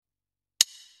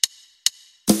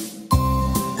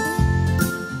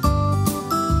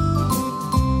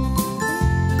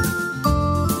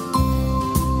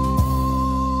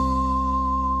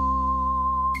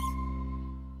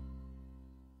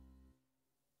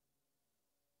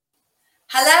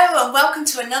Hello and welcome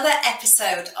to another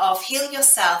episode of Heal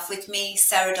Yourself with me,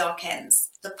 Sarah Dawkins,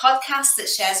 the podcast that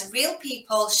shares real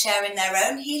people sharing their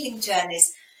own healing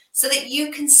journeys so that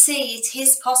you can see it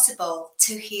is possible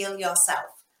to heal yourself.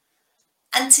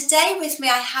 And today with me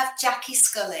I have Jackie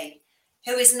Scully,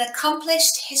 who is an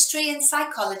accomplished history and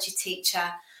psychology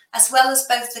teacher, as well as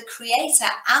both the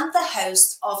creator and the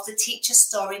host of the Teacher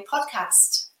Story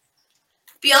podcast.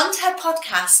 Beyond her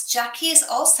podcast, Jackie is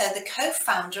also the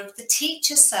co-founder of the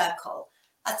Teacher Circle,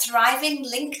 a thriving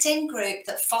LinkedIn group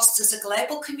that fosters a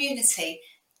global community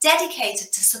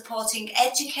dedicated to supporting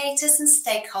educators and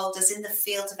stakeholders in the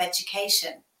field of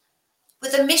education.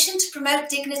 With a mission to promote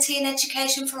dignity in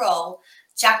education for all,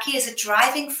 Jackie is a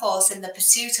driving force in the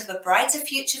pursuit of a brighter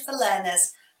future for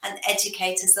learners and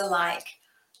educators alike.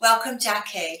 Welcome,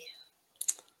 Jackie.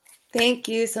 Thank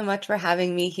you so much for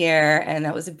having me here. And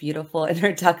that was a beautiful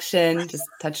introduction. Just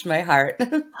touched my heart.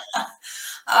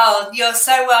 Oh, you're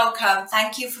so welcome.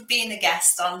 Thank you for being a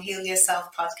guest on Heal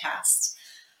Yourself podcast.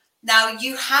 Now,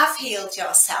 you have healed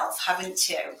yourself, haven't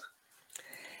you?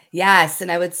 Yes.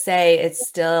 And I would say it's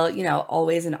still,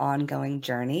 always an ongoing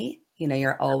journey.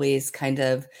 You're always kind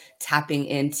of tapping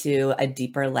into a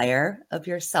deeper layer of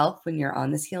yourself when you're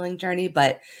on this healing journey.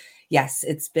 But yes,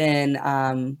 it's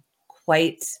been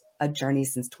quite a journey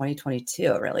since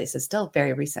 2022, really. So still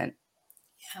very recent.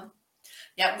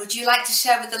 Yeah. Would you like to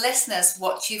share with the listeners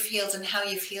what you've healed and how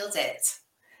you've healed it?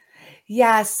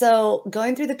 Yeah. So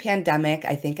going through the pandemic,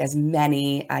 I think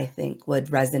would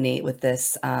resonate with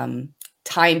this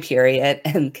time period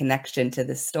and connection to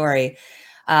this story.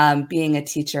 Being a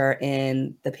teacher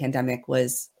in the pandemic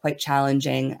was quite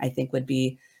challenging. I think would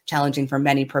be challenging for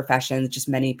many professions, just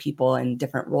many people in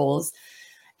different roles.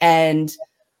 And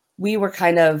we were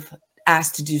kind of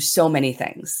asked to do so many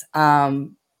things,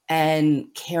 and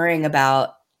caring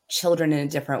about children in a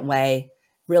different way,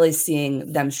 really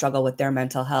seeing them struggle with their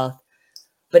mental health,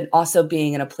 but also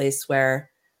being in a place where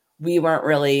we weren't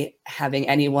really having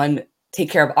anyone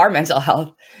take care of our mental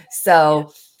health.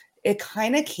 So it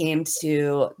kind of came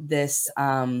to this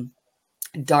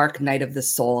dark night of the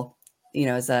soul,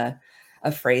 is a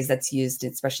phrase that's used,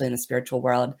 especially in the spiritual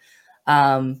world,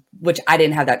 which I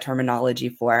didn't have that terminology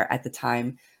for at the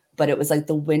time, but it was like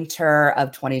the winter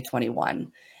of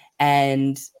 2021.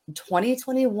 And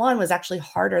 2021 was actually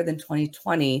harder than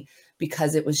 2020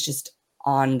 because it was just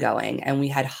ongoing and we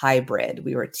had hybrid.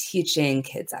 We were teaching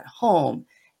kids at home,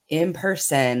 in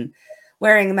person,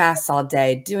 wearing masks all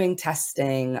day, doing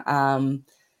testing,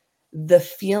 the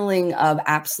feeling of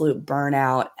absolute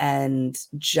burnout and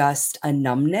just a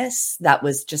numbness that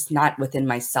was just not within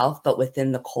myself, but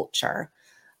within the culture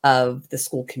of the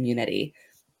school community.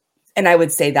 And I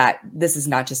would say that this is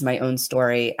not just my own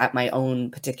story at my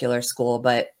own particular school,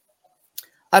 but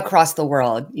across the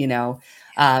world,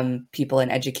 people in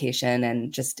education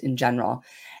and just in general.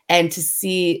 And to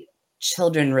see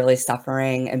children really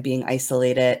suffering and being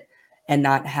isolated and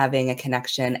not having a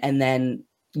connection, and then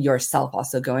yourself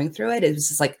also going through it, it was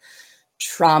just like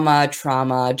trauma,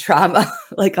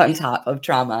 like on top of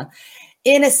trauma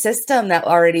in a system that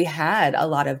already had a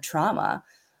lot of trauma,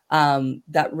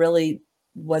 that really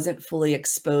wasn't fully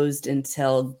exposed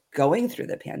until going through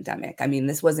the pandemic. I mean,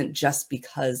 this wasn't just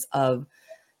because of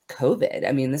COVID.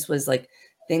 I mean, this was like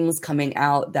things coming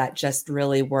out that just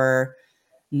really were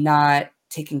not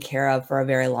taken care of for a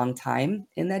very long time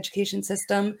in the education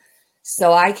system.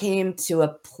 So I came to a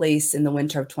place in the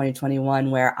winter of 2021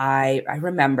 where I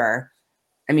remember,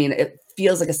 I mean, it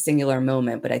feels like a singular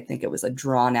moment, but I think it was a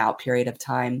drawn out period of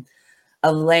time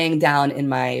of laying down in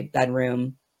my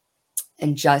bedroom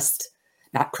and just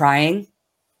not crying,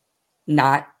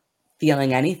 not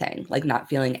feeling anything, like not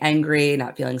feeling angry,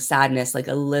 not feeling sadness, like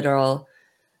a literal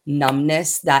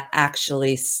numbness that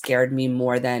actually scared me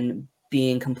more than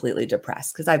being completely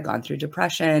depressed, because I've gone through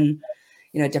depression,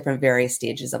 different various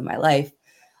stages of my life,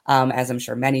 as I'm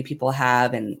sure many people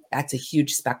have. And that's a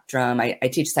huge spectrum. I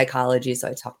teach psychology, so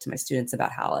I talk to my students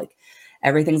about how like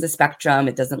everything's a spectrum.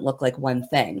 It doesn't look like one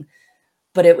thing.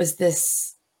 But it was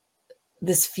this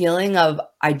feeling of,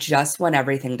 I just want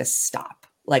everything to stop.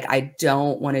 Like, I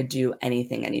don't want to do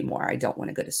anything anymore. I don't want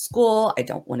to go to school. I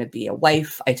don't want to be a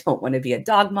wife. I don't want to be a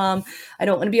dog mom. I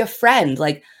don't want to be a friend.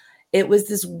 Like, it was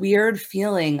this weird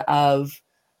feeling of,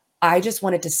 I just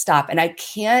wanted to stop. And I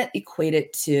can't equate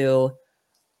it to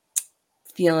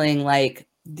feeling like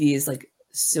these like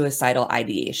suicidal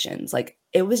ideations. Like,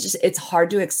 it was just, it's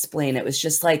hard to explain. It was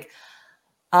just like,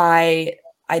 I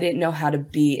didn't know how to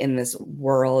be in this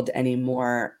world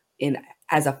anymore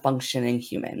as a functioning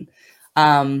human.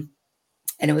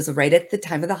 And it was right at the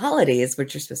time of the holidays,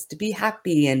 which are supposed to be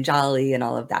happy and jolly and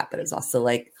all of that. But it was also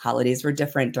like holidays were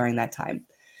different during that time.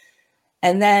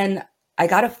 And then I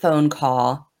got a phone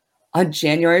call on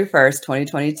January 1st,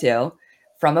 2022,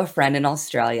 from a friend in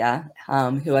Australia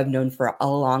who I've known for a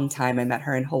long time. I met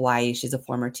her in Hawaii. She's a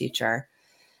former teacher.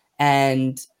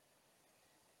 And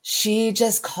she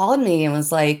just called me and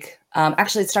was like,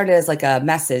 actually, it started as like a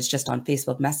message just on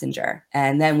Facebook Messenger.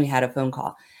 And then we had a phone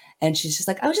call. And she's just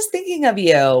like, I was just thinking of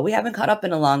you. We haven't caught up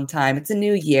in a long time. It's a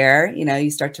new year. You know, you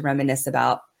start to reminisce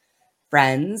about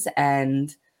friends.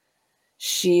 And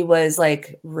she was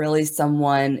like really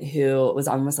someone who was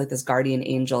almost like this guardian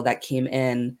angel that came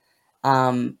in.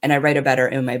 And I write about her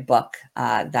in my book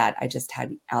that I just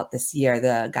had out this year,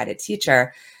 The Guided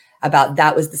Teacher, about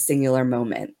that was the singular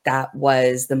moment. That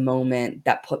was the moment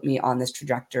that put me on this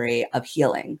trajectory of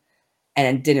healing,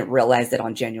 and didn't realize that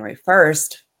on January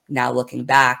 1st, now looking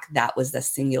back, that was the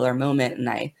singular moment. And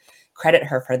I credit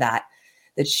her for that,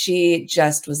 that she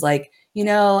just was like, you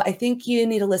know, I think you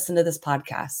need to listen to this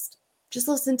podcast. Just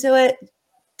listen to it,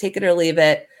 take it or leave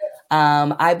it.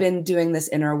 I've been doing this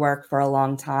inner work for a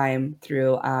long time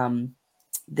through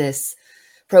this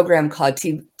program called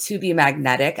To Be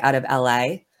Magnetic out of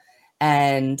LA.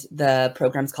 And the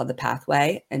program's called The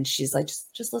Pathway. And she's like,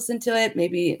 just listen to it.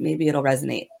 Maybe it'll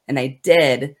resonate. And I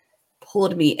did,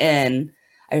 pulled me in.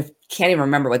 I can't even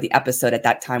remember what the episode at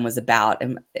that time was about.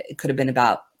 And it could have been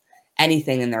about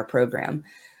anything in their program.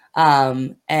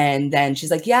 And then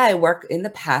she's like, yeah, I work in the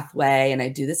pathway and I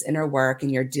do this inner work,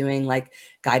 and you're doing like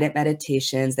guided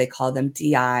meditations. They call them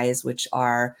DIs, which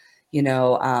are, you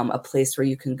know, a place where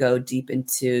you can go deep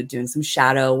into doing some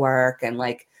shadow work and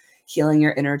like healing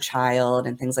your inner child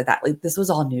and things like that. Like, this was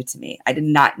all new to me. I did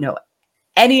not know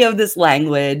any of this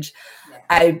language. Yeah.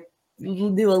 I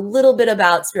knew a little bit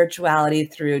about spirituality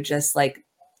through just like,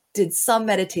 did some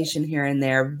meditation here and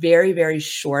there, very, very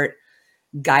short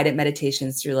guided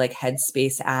meditations through like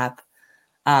Headspace app.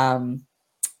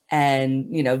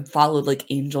 And, you know, followed like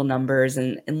angel numbers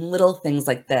and little things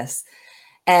like this.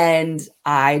 And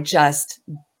I just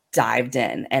dived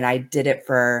in, and I did it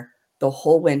for the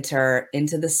whole winter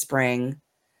into the spring.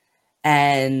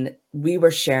 And we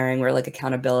were we're like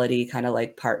accountability kind of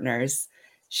like partners,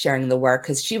 sharing the work,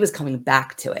 because she was coming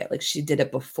back to it. Like, she did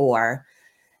it before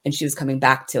and she was coming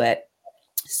back to it.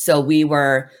 So we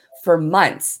were, for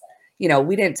months, you know,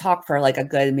 we didn't talk for like a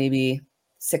good maybe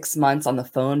 6 months on the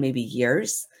phone, maybe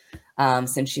years.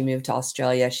 Since she moved to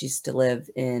Australia, she used to live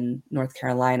in North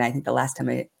Carolina. I think the last time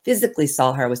I physically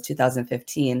saw her was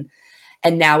 2015.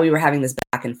 And now we were having this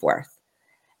back and forth.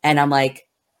 And I'm like,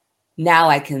 now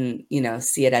I can, you know,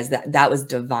 see it as that was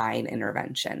divine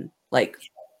intervention. Like,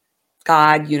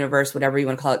 God, universe, whatever you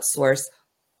want to call it, source,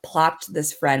 plopped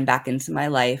this friend back into my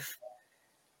life,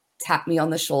 tapped me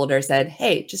on the shoulder, said,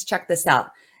 hey, just check this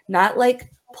out. Not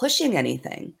like pushing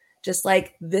anything, just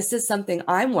like, this is something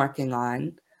I'm working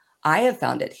on. I have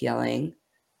found it healing.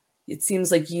 It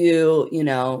seems like you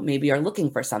know, maybe are looking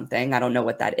for something. I don't know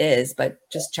what that is, but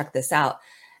just check this out.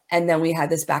 And then we had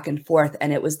this back and forth,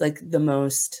 and it was like the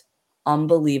most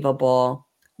unbelievable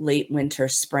late winter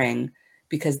spring,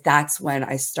 because that's when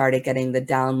I started getting the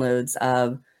downloads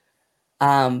of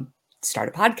start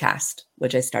a podcast,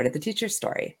 which I started The Teacher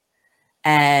Story,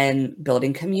 and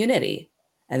building community.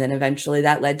 And then eventually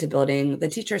that led to building the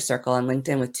Teacher Circle on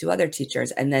LinkedIn with 2 other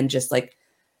teachers. And then just like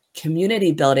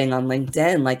community building on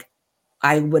LinkedIn. Like,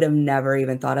 I would have never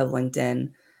even thought of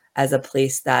LinkedIn as a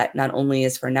place that not only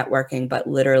is for networking, but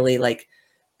literally like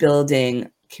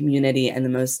building community and the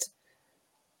most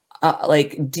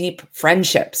like deep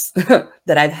friendships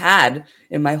that I've had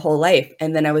in my whole life.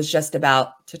 And then I was just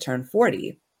about to turn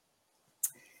 40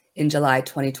 in July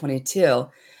 2022.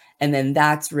 And then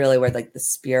that's really where like the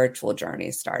spiritual journey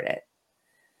started.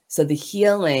 So the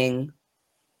healing,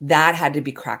 that had to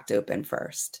be cracked open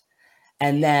first.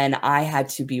 And then I had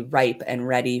to be ripe and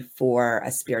ready for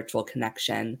a spiritual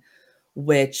connection,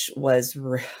 which was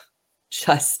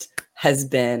just has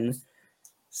been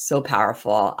so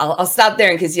powerful. I'll stop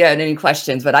there in case you had any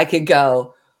questions, but I could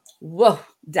go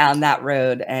down that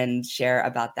road and share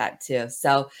about that too.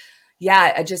 So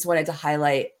yeah, I just wanted to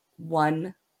highlight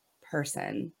one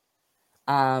person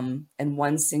and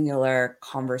one singular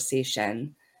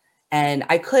conversation. And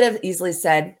I could have easily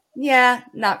said, yeah,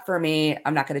 not for me.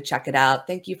 I'm not going to check it out.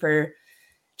 Thank you for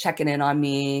checking in on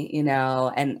me, you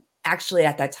know. And actually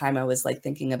at that time I was like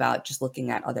thinking about just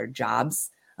looking at other jobs.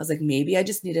 I was like, maybe I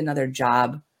just need another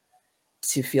job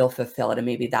to feel fulfilled, and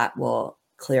maybe that will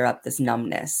clear up this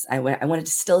numbness. I wanted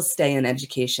to still stay in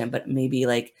education, but maybe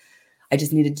like I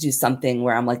just needed to do something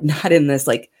where I'm like not in this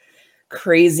like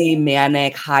crazy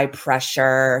manic high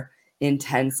pressure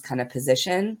intense kind of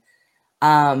position.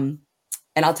 And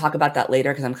I'll talk about that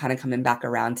later because I'm kind of coming back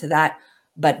around to that.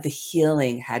 But the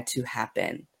healing had to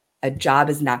happen. A job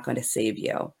is not going to save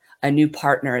you. A new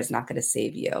partner is not going to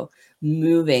save you.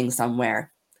 Moving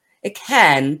somewhere, it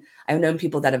can. I've known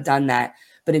people that have done that.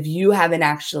 But if you haven't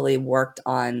actually worked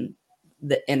on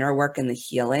the inner work and the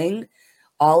healing,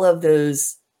 all of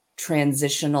those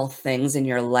transitional things in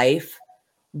your life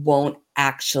won't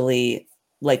actually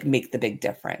like make the big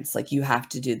difference. Like you have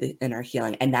to do the inner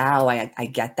healing. And now I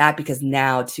get that, because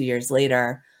now 2 years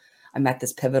later, I'm at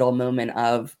this pivotal moment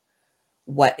of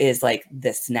what is like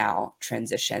this now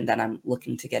transition that I'm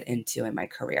looking to get into in my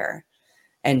career,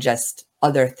 and just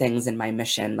other things in my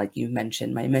mission. Like you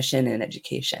mentioned, my mission in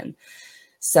education.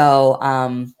 So,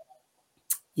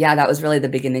 yeah, that was really the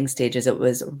beginning stages. It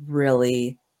was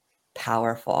really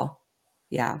powerful.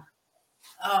 Yeah.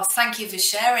 Oh, thank you for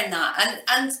sharing that.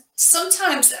 And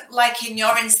sometimes, like in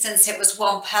your instance, it was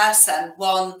one person,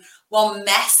 one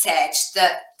message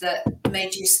that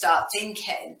made you start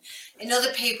thinking. In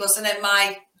other people's, and in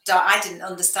my I didn't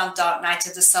understand Dark Night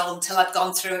of the Soul until I'd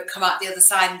gone through it, come out the other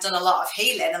side, and done a lot of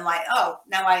healing. I'm like, oh,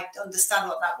 now I understand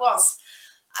what that was.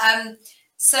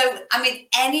 So, I mean,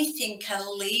 anything can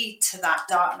lead to that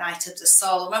dark night of the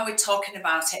soul. And when we're talking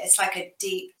about it, it's like a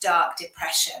deep, dark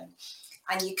depression.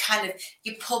 And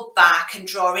you pull back and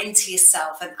draw into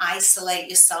yourself and isolate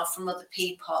yourself from other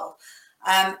people.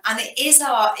 And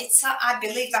I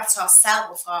believe that's our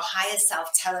self, our higher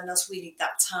self, telling us we need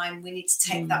that time. We need to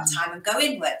take that time and go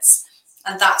inwards.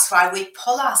 And that's why we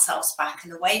pull ourselves back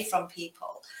and away from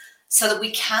people, so that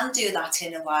we can do that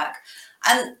inner work.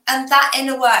 And that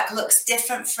inner work looks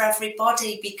different for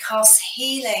everybody, because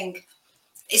healing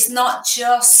is not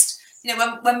just,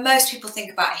 when most people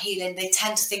think about healing, they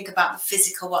tend to think about the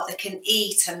physical, what they can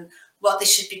eat and what they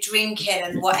should be drinking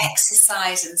and what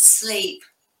exercise and sleep.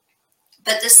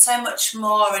 But there's so much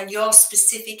more, and your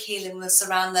specific healing was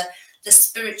around the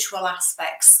spiritual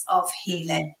aspects of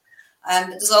healing.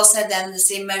 There's also then there's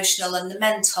the emotional and the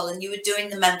mental, and you were doing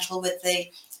the mental with the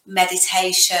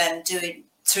meditation, doing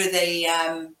through the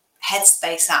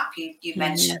Headspace app you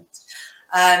mentioned.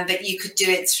 But you could do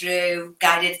it through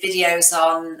guided videos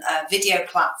on a video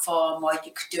platform, or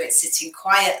you could do it sitting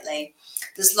quietly.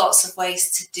 There's lots of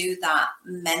ways to do that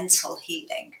mental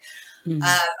healing. And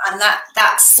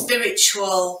that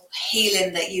spiritual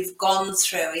healing that you've gone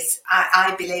through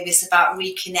I believe, is about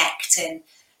reconnecting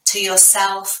to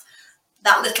yourself,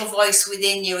 that little voice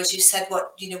within you, as you said.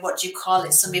 What do you call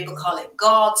it? Some people call it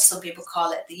God, some people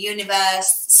call it the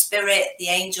universe, the spirit, the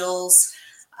angels,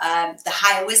 the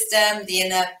higher wisdom, the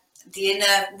inner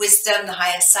wisdom, the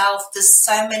higher self. There's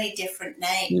so many different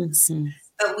names,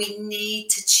 but we need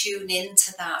to tune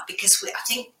into that, because I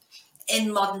think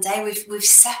in modern day we've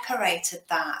separated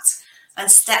that and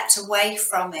stepped away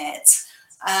from it,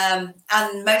 and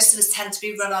most of us tend to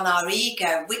be run on our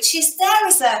ego, which is there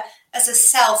as a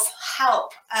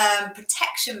self-help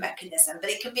protection mechanism, but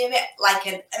it can be a bit like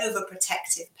an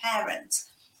overprotective parent.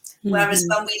 Whereas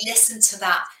when we listen to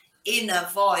that inner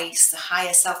voice, the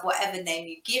higher self, whatever name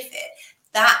you give it,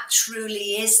 that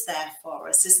truly is there for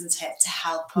us, isn't it, to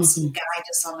help us and guide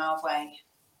us on our way.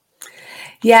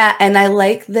 Yeah, and I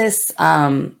like this.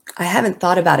 I haven't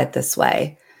thought about it this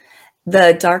way.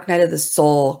 The Dark Night of the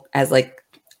Soul as like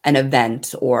an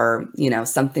event, or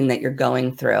something that you're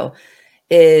going through,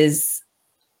 is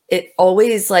it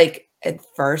always, like, at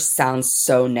first sounds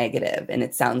so negative, and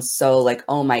it sounds so like,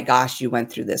 oh my gosh, you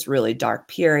went through this really dark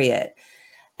period.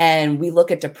 And we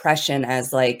look at depression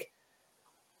as like,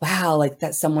 wow, like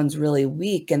that someone's really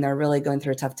weak and they're really going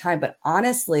through a tough time. But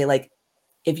honestly, like,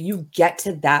 if you get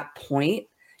to that point,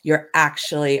 you're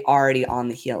actually already on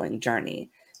the healing journey,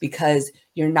 because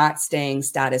you're not staying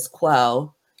status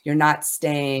quo. You're not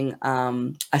staying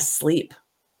asleep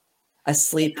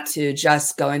to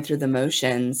just going through the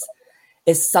motions.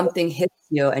 If something hits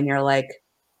you and you're like,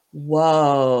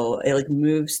 whoa, it like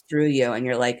moves through you, and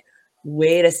you're like,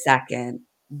 wait a second,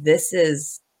 this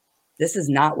is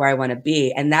not where I want to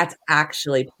be. And that's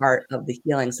actually part of the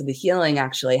healing. So the healing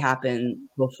actually happened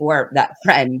before that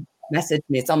friend messaged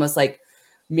me. It's almost like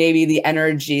maybe the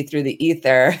energy through the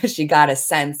ether, she got a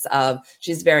sense of,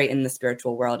 she's very in the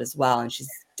spiritual world as well. And she's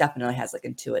definitely has like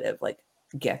intuitive like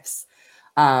gifts.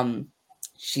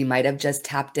 She might have just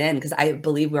tapped in, because I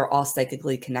believe we're all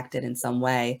psychically connected in some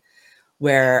way,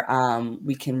 where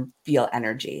we can feel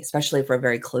energy, especially if we're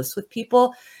very close with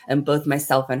people. And both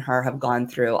myself and her have gone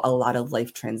through a lot of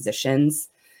life transitions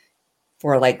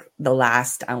for like the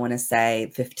last, I want to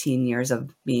say, 15 years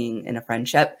of being in a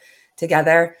friendship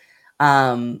together,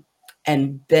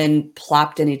 and been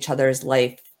plopped in each other's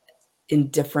life in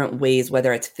different ways,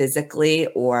 whether it's physically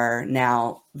or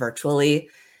now virtually,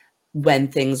 when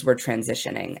things were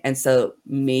transitioning. And so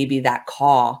maybe that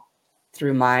call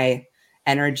through my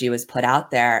energy was put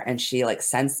out there, and she like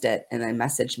sensed it and then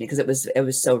messaged me, because it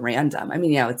was so random. I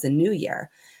mean, it's a new year,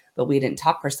 but we didn't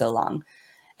talk for so long.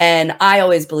 And I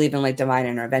always believe in like divine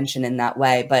intervention in that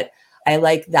way, but I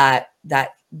like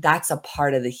that's a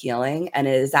part of the healing, and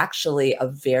it is actually a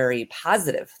very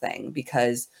positive thing,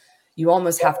 because you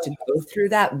almost have to go through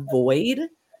that void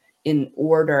in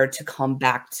order to come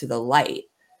back to the light,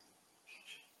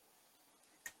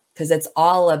 because it's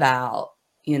all about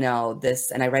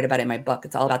this, and I write about it in my book.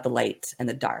 It's all about the light and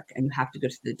the dark, and you have to go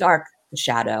to the dark, the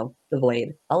shadow, the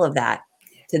void, all of that,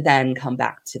 to then come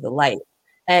back to the light.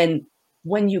 And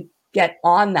when you get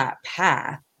on that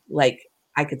path, like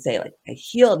I could say, like I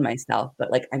healed myself,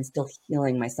 but like I'm still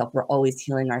healing myself. We're always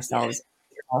healing ourselves,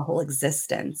 our whole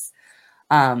existence,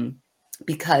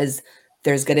 because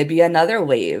there's going to be another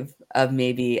wave of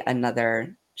maybe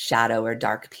another shadow or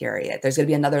dark period. There's going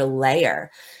to be another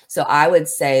layer. So I would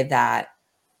say that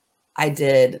I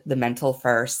did the mental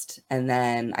first, and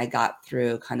then I got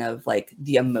through kind of like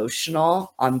the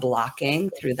emotional unblocking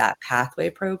through that pathway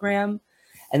program.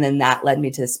 And then that led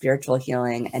me to the spiritual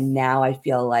healing. And now I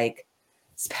feel like,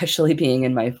 especially being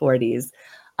in my 40s,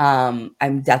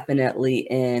 I'm definitely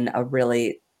in a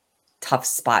really tough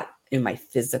spot in my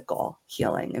physical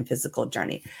healing and physical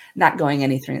journey. Not going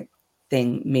anything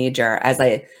major.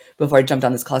 Before I jumped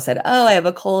on this call, said, oh, I have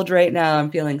a cold right now, I'm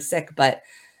feeling sick, but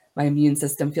my immune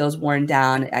system feels worn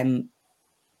down.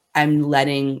 I'm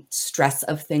letting stress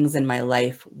of things in my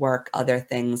life, work, other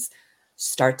things,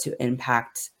 start to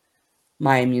impact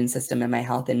my immune system and my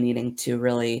health, and needing to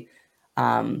really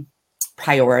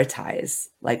prioritize.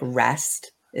 Like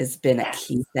rest has been a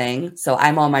key thing. So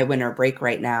I'm on my winter break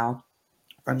right now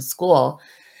from school,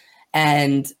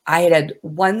 and I had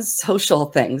one social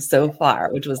thing so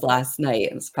far, which was last night.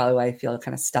 And it's probably why I feel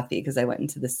kind of stuffy, because I went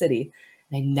into the city,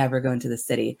 and I never go into the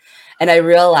city. And I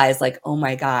realized, like, oh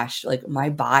my gosh, like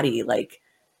my body like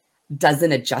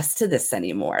doesn't adjust to this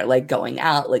anymore. Like going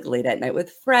out like late at night with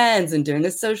friends and doing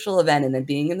a social event, and then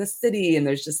being in the city, and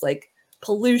there's just like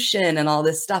pollution and all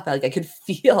this stuff. Like I could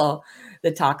feel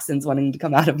the toxins wanting to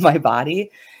come out of my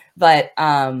body. But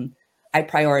I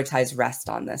prioritize rest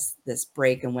on this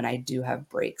break, and when I do have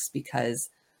breaks, because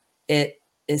it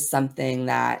is something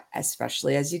that,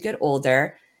 especially as you get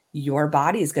older, your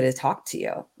body is going to talk to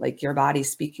you. Like your body's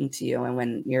speaking to you, and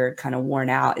when you're kind of worn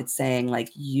out, it's saying like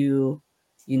you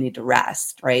need to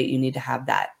rest, right? You need to have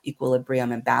that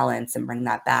equilibrium and balance and bring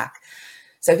that back.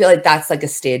 So I feel like that's like a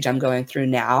stage I'm going through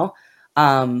now.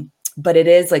 But it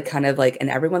is like kind of like, and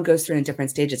everyone goes through in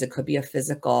different stages. It could be a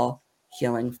physical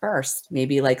healing first.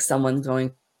 Maybe like someone's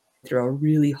going through a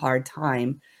really hard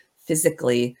time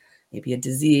physically, maybe a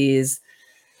disease.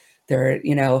 They're,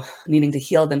 needing to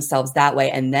heal themselves that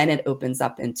way. And then it opens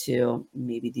up into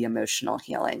maybe the emotional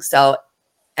healing. So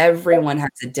everyone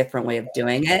has a different way of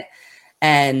doing it.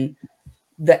 And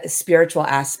the spiritual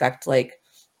aspect, like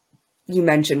you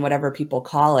mentioned, whatever people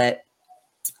call it,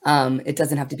 it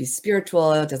doesn't have to be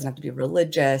spiritual. It doesn't have to be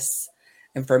religious.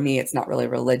 And for me, it's not really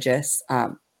religious,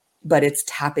 but it's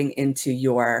tapping into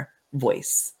your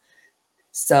voice.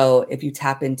 So if you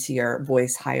tap into your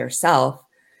voice higher self,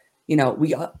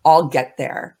 we all get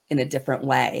there in a different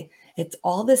way. It's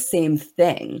all the same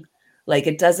thing. Like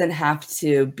it doesn't have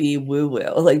to be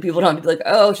woo-woo. Like people don't have to be like,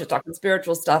 oh, she's talking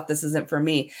spiritual stuff, this isn't for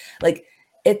me. Like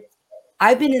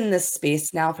I've been in this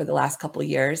space now for the last couple of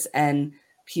years, and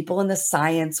people in the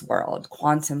science world,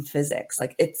 quantum physics,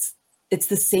 like it's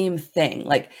the same thing.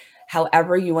 Like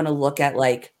however you want to look at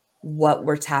like what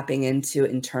we're tapping into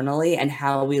internally, and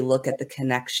how we look at the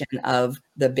connection of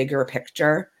the bigger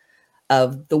picture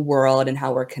of the world and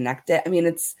how we're connected. I mean,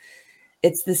 it's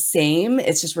the same.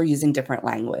 It's just we're using different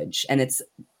language, and it's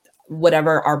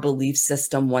whatever our belief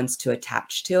system wants to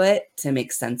attach to it to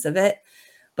make sense of it.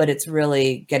 But it's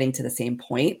really getting to the same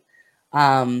point.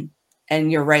 And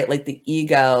you're right, like the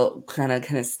ego kind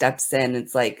of steps in.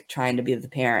 It's like trying to be the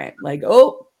parent, like,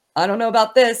 oh, I don't know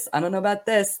about this. I don't know about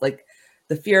this. Like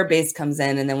the fear base comes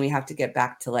in, and then we have to get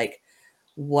back to like,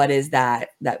 what is that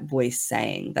voice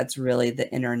saying? That's really the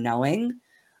inner knowing.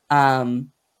 And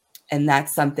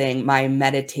that's something my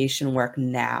meditation work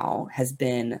now has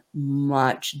been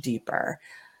much deeper.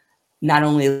 Not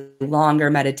only longer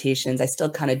meditations, I still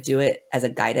kind of do it as a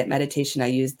guided meditation. I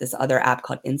use this other app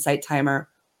called Insight Timer,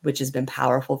 which has been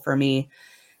powerful for me,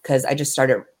 because I just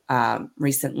started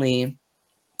recently.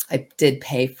 I did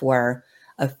pay for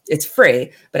it's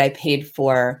free, but I paid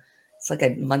for, it's like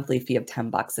a monthly fee of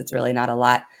 $10. It's really not a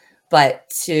lot, but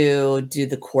to do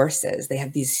the courses, they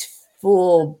have these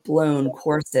full-blown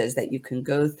courses that you can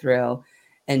go through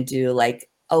and do like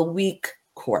a week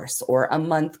course or a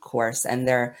month course, and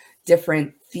they're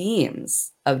different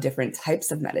themes of different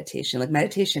types of meditation. Like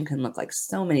meditation can look like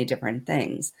so many different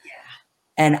things. Yeah.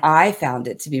 And I found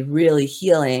it to be really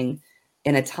healing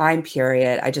in a time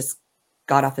period. I just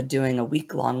got off of doing a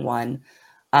week-long one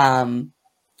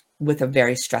with a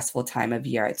very stressful time of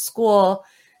year at school,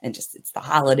 and just it's the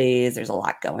holidays, there's a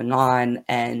lot going on,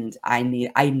 and I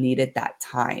needed that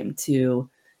time to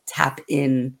tap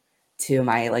in to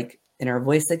my like inner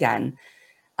voice again.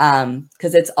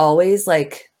 Because it's always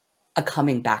like a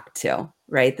coming back to,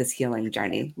 right? This healing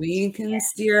journey. We can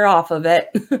steer off of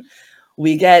it.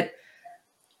 We get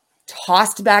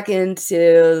tossed back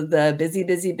into the busy,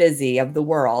 busy, busy of the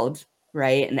world,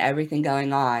 right? And everything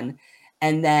going on.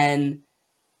 And then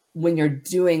when you're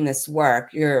doing this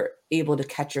work, you're able to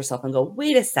catch yourself and go,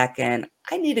 wait a second,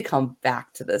 I need to come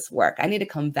back to this work. I need to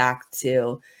come back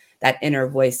to that inner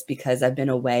voice because I've been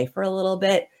away for a little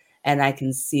bit, and I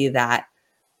can see that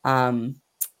I'm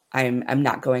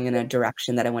not going in a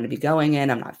direction that I want to be going in.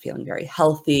 I'm not feeling very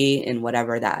healthy in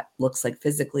whatever that looks like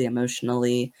physically,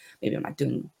 emotionally. Maybe I'm not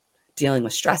dealing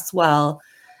with stress well.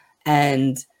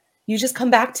 And you just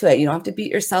come back to it. You don't have to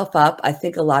beat yourself up. I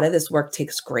think a lot of this work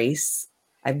takes grace.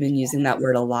 I've been using that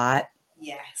word a lot.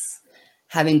 Yes.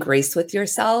 Having grace with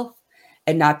yourself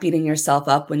and not beating yourself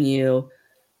up when you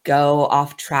go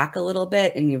off track a little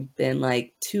bit and you've been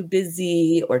like too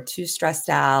busy or too stressed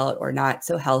out or not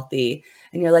so healthy.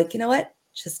 And you're like, you know what?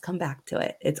 Just come back to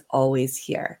it. It's always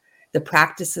here. The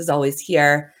practice is always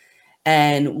here.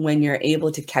 And when you're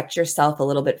able to catch yourself a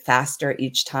little bit faster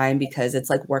each time, because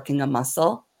it's like working a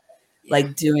muscle,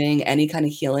 like doing any kind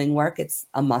of healing work, it's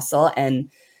a muscle. And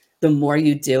the more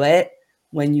you do it,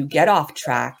 when you get off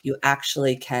track, you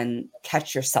actually can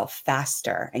catch yourself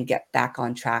faster and get back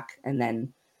on track and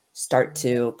then start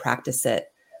to practice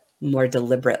it more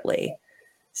deliberately.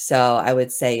 So I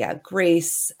would say, yeah,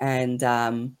 grace and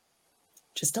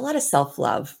just a lot of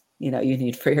self-love, you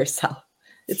need for yourself.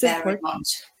 It's Very important.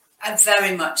 much.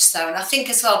 Very much so. And I think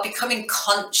as well, becoming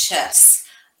conscious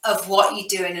of what you're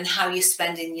doing and how you're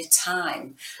spending your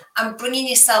time and bringing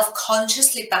yourself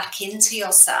consciously back into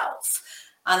yourself.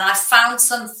 And I found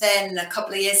something a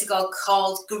couple of years ago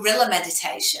called guerrilla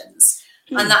meditations.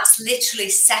 And that's literally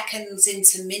seconds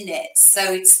into minutes.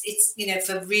 So it's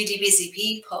for really busy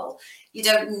people, you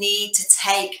don't need to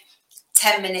take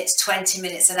 10 minutes, 20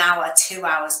 minutes, an hour, 2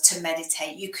 hours to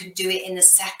meditate. You can do it in the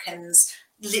seconds,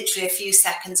 literally a few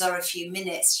seconds or a few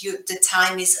minutes. The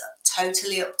time is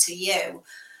totally up to you.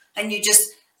 And you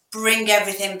just bring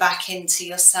everything back into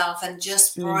yourself and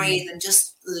just breathe and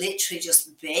just literally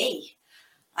just be.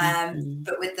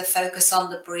 But with the focus on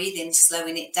the breathing,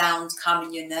 slowing it down,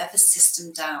 calming your nervous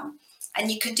system down. And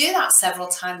you can do that several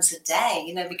times a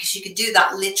day, because you could do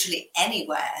that literally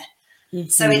anywhere.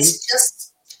 So it's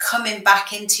just coming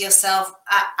back into yourself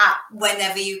at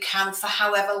whenever you can, for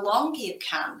however long you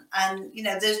can. And,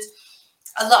 there's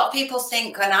a lot of people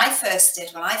think when I first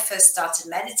started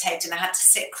meditating, I had to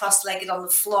sit cross-legged on the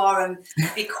floor and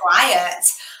be quiet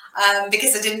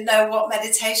because I didn't know what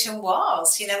meditation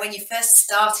was. When you first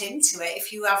start into it,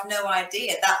 if you have no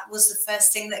idea, that was the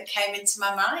first thing that came into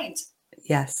my mind.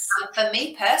 Yes. And for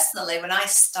me personally, when I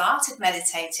started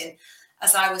meditating,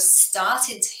 as I was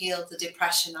starting to heal the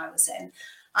depression I was in,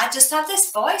 I just had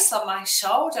this voice on my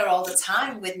shoulder all the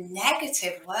time with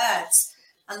negative words.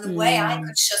 And the way I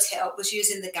could shut it up was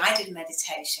using the guided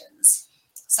meditations.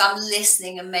 So I'm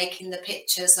listening and making the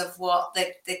pictures of what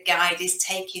the guide is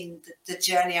taking, the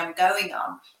journey I'm going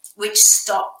on, which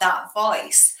stopped that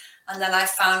voice. And then I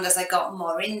found as I got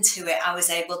more into it, I was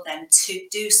able then to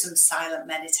do some silent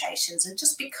meditations and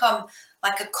just become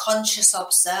like a conscious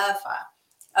observer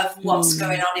of what's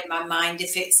going on in my mind,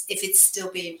 if it's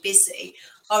still being busy,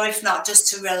 or if not, just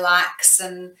to relax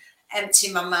and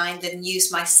empty my mind and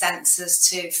use my senses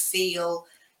to feel,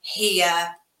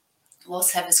 hear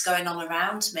whatever's going on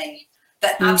around me.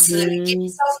 But absolutely give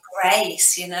yourself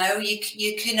grace. You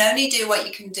can only do what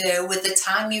you can do with the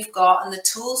time you've got and the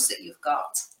tools that you've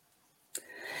got.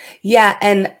 Yeah.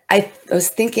 And I was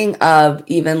thinking of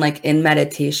even like in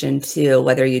meditation too,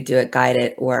 whether you do it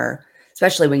guided or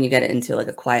especially when you get into like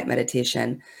a quiet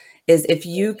meditation, is if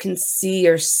you can see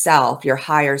yourself, your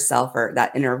higher self or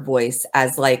that inner voice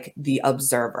as like the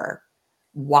observer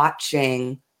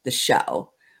watching the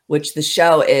show, which the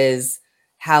show is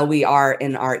how we are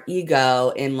in our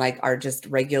ego in like our just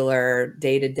regular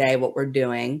day to day, what we're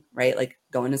doing, right? Like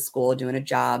going to school, doing a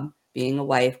job, being a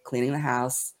wife, cleaning the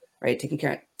house, right? Taking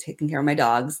care of my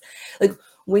dogs. Like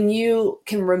when you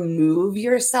can remove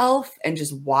yourself and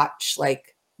just watch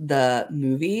like the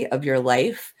movie of your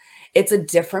life, it's a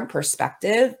different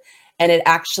perspective. And it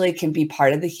actually can be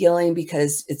part of the healing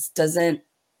because it doesn't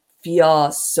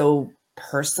feel so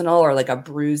personal or like a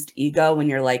bruised ego when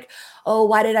you're like, oh,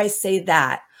 why did I say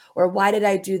that? Or why did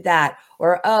I do that?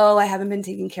 Or, oh, I haven't been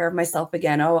taking care of myself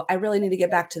again. Oh, I really need to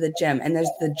get back to the gym. And there's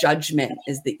the judgment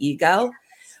is the ego.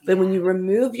 But when you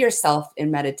remove yourself in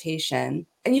meditation,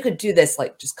 and you could do this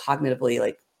like just cognitively,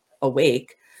 like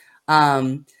awake,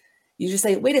 you just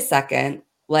say, wait a second,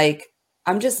 like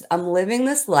I'm living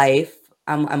this life.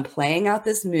 I'm playing out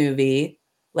this movie.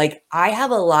 Like I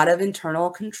have a lot of internal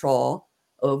control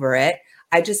over it.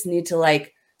 I just need to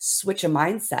like switch a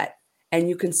mindset, and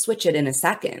you can switch it in a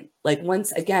second. Like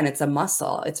once again, it's a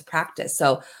muscle, it's a practice.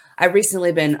 So I've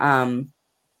recently been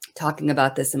talking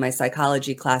about this in my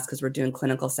psychology class because we're doing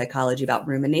clinical psychology about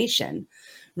rumination.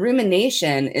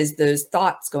 Rumination is those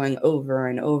thoughts going over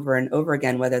and over and over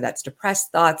again, whether that's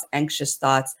depressed thoughts, anxious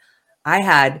thoughts. I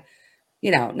had,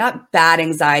 not bad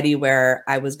anxiety where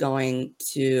I was going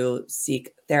to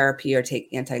seek therapy or take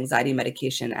anti-anxiety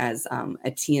medication as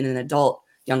a teen and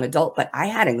young adult, but I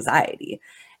had anxiety.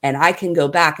 And I can go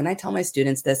back, and I tell my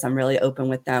students this, I'm really open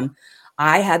with them.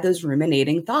 I had those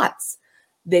ruminating thoughts.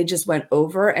 They just went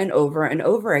over and over and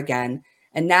over again.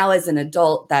 And now as an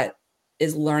adult that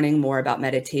is learning more about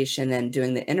meditation and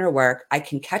doing the inner work, I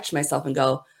can catch myself and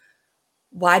go,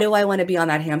 why do I want to be on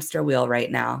that hamster wheel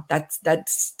right now? That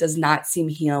does not seem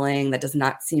healing. That does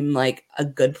not seem like a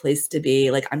good place to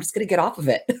be. Like, I'm just going to get off of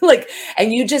it.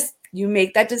 And you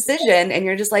make that decision, and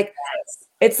you're just like,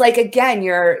 it's like, again,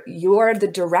 you're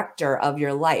the director of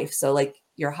your life. So like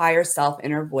your higher self,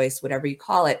 inner voice, whatever you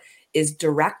call it, is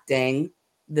directing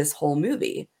this whole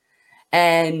movie.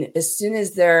 And as soon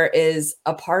as there is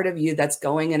a part of you that's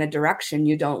going in a direction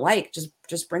you don't like,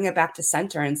 just bring it back to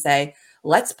center and say,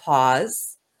 let's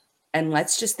pause and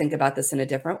let's just think about this in a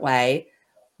different way.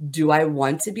 Do I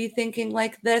want to be thinking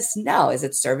like this? No. Is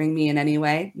it serving me in any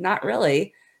way? Not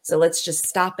really. So let's just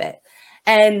stop it.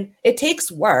 And it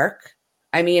takes work.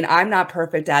 I mean, I'm not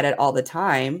perfect at it all the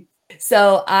time.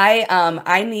 So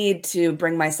I need to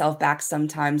bring myself back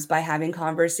sometimes by having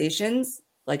conversations,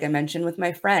 like I mentioned, with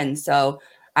my friends. So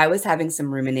I was having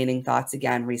some ruminating thoughts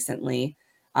again recently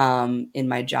in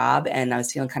my job, and I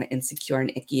was feeling kind of insecure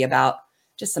and icky about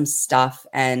just some stuff.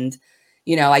 And,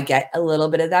 I get a little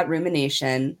bit of that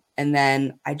rumination, and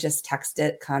then I just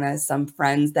texted kind of some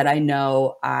friends that I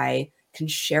know I can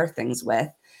share things with,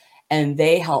 and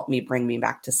they help me bring me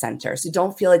back to center. So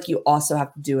don't feel like you also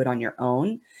have to do it on your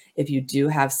own. If you do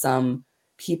have some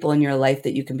people in your life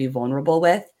that you can be vulnerable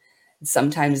with,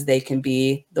 sometimes they can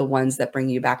be the ones that bring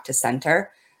you back to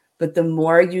center. But the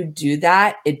more you do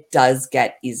that, it does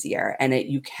get easier, and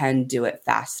you can do it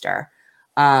faster.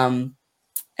 And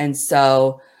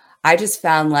so I just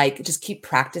found like just keep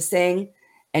practicing,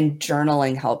 and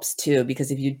journaling helps too, because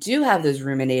if you do have those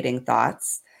ruminating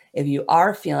thoughts, if you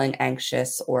are feeling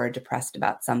anxious or depressed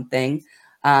about something,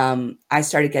 I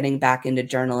started getting back into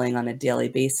journaling on a daily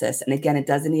basis. And again, it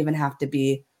doesn't even have to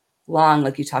be long.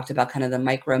 Like you talked about kind of the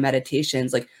micro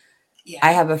meditations. Like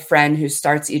I have a friend who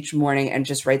starts each morning and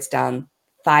just writes down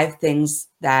 5 things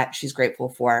that she's grateful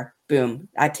for. Boom.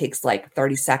 That takes like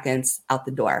 30 seconds out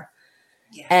the door.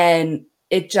 And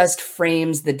it just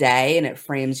frames the day, and it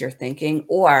frames your thinking.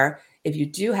 Or if you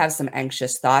do have some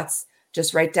anxious thoughts,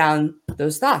 just write down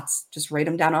those thoughts, just write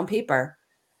them down on paper.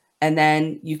 And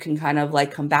then you can kind of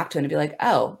like come back to it and be like,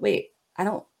 oh, wait, I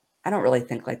don't really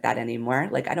think like that anymore.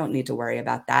 Like, I don't need to worry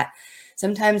about that.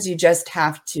 Sometimes you just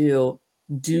have to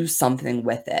do something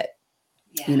with it,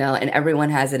 and everyone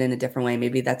has it in a different way.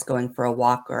 Maybe that's going for a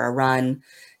walk or a run,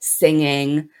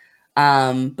 singing,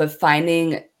 but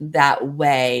finding that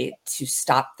way to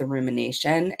stop the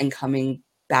rumination and coming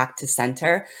back to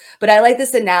center. But I like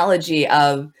this analogy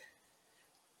of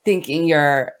thinking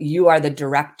you are the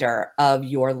director of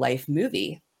your life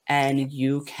movie, and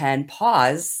you can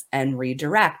pause and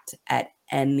redirect at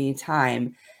any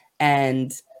time.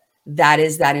 And that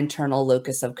is that internal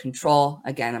locus of control.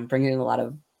 Again, I'm bringing in a lot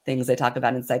of things I talk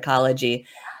about in psychology.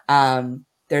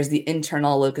 There's the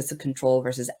internal locus of control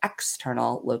versus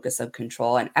external locus of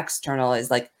control. And external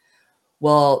is like,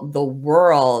 well, the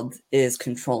world is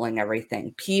controlling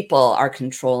everything. People are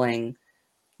controlling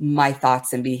my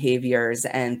thoughts and behaviors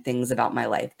and things about my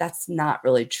life. That's not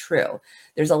really true.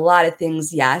 There's a lot of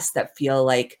things, yes, that feel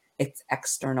like it's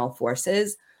external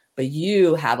forces, but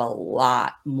you have a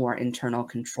lot more internal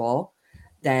control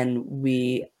than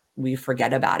we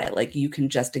forget about it. Like you can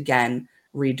just, again,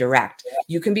 redirect.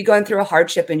 You can be going through a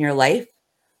hardship in your life,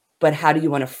 but how do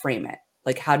you want to frame it?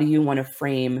 Like, how do you want to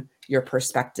frame your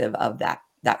perspective of that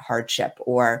hardship?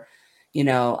 Or,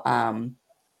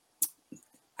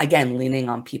 again, leaning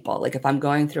on people. Like if I'm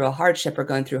going through a hardship or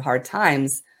going through hard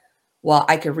times, well,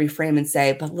 I could reframe and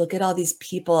say, but look at all these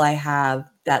people I have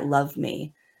that love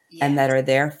me and that are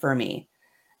there for me.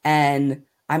 And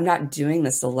I'm not doing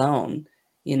this alone,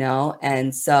 you know?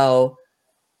 And so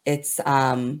it's,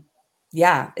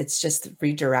 yeah, it's just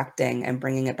redirecting and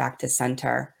bringing it back to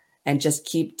center and just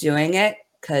keep doing it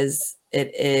because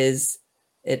it is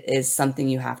something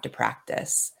you have to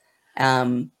practice.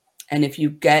 And if you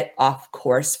get off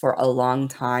course for a long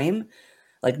time,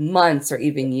 like months or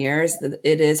even years,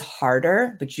 it is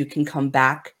harder, but you can come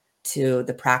back to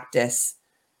the practice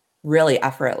really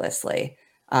effortlessly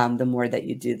the more that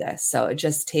you do this. So it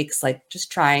just takes like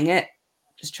just trying it,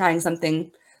 just trying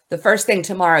something. The first thing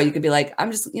tomorrow, you could be like,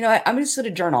 I'm just, you know what, I'm just going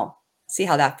to journal, see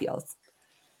how that feels.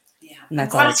 Yeah. And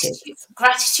that's all it takes.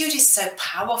 Gratitude is so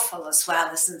powerful as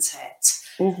well, isn't it?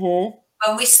 Mm-hmm.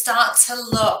 When we start to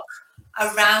look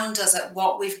around us at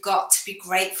what we've got to be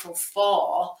grateful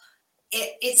for,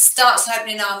 it starts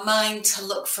opening our mind to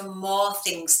look for more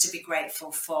things to be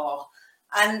grateful for.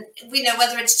 And we know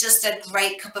whether it's just a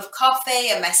great cup of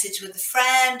coffee, a message with a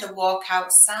friend, a walk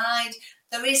outside,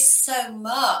 there is so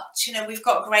much. You know, we've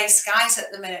got grey skies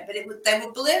at the minute, but they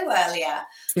were blue earlier.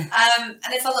 And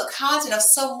if I look hard enough,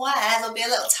 somewhere there'll be a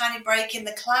little tiny break in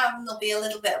the cloud and there'll be a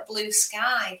little bit of blue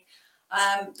sky.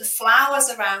 The flowers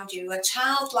around you, a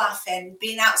child laughing,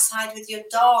 being outside with your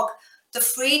dog, the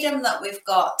freedom that we've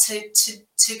got to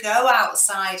go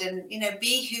outside and, you know,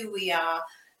 be who we are.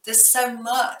 There's so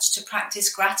much to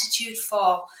practice gratitude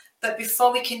for. But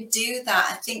before we can do that,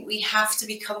 I think we have to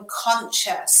become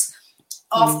conscious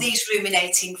of these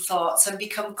ruminating thoughts and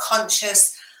become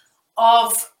conscious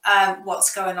of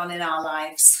what's going on in our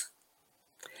lives.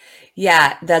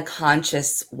 Yeah, the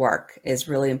conscious work is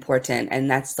really important. And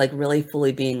that's like really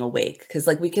fully being awake. Because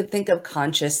like we could think of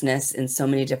consciousness in so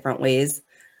many different ways.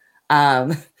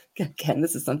 Again,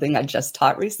 this is something I just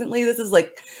taught recently. This is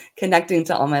like connecting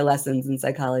to all my lessons in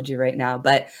psychology right now.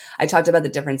 But I talked about the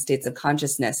different states of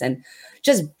consciousness and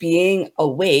just being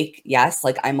awake. Yes,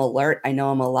 like I'm alert. I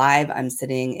know I'm alive. I'm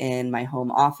sitting in my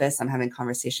home office. I'm having a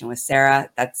conversation with Sarah.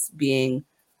 That's being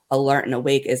alert and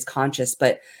awake is conscious.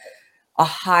 But a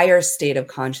higher state of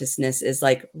consciousness is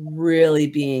like really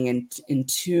being in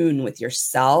tune with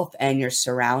yourself and your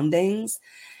surroundings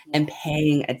and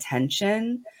paying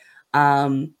attention.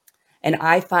 And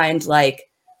I find like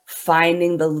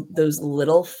finding those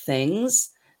little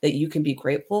things that you can be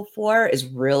grateful for is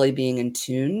really being in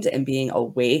tuned and being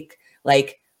awake,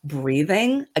 like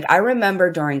breathing. Like I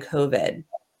remember during COVID,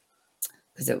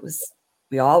 because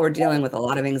we all were dealing with a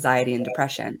lot of anxiety and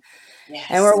depression. Yes.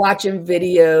 And we're watching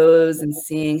videos and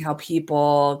seeing how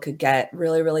people could get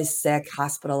really, really sick,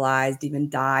 hospitalized, even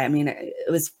die. I mean,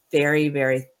 it was very,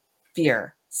 very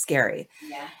scary.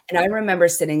 Yeah. And I remember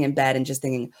sitting in bed and just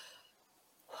thinking,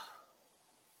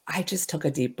 I just took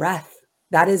a deep breath.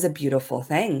 That is a beautiful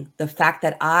thing. The fact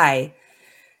that I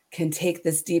can take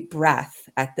this deep breath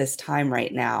at this time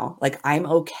right now, like I'm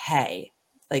okay.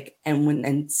 Like,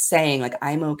 and saying like,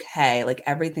 I'm okay, like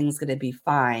everything's going to be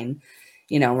fine.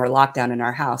 You know, we're locked down in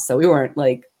our house. So we weren't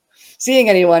like seeing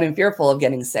anyone and fearful of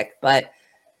getting sick, but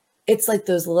it's like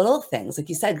those little things, like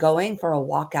you said, going for a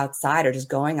walk outside or just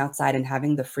going outside and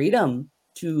having the freedom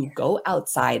to go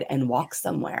outside and walk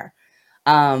somewhere.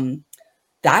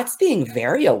 That's being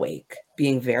very awake,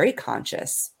 being very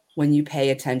conscious when you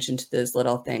pay attention to those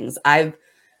little things. I've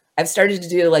started to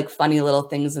do like funny little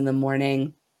things in the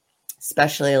morning,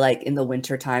 especially like in the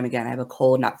winter time. Again, I have a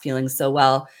cold, not feeling so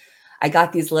well. I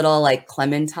got these little like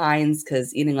clementines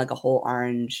because eating like a whole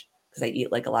orange, because I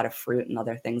eat like a lot of fruit and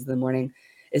other things in the morning,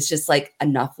 it's just like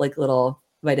enough like little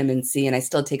vitamin C. And I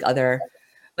still take other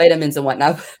vitamins and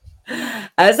whatnot.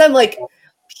 As I'm like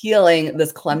peeling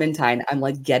this clementine, I'm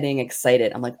like getting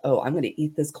excited. I'm like, oh, I'm going to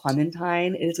eat this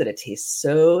clementine. It is going to taste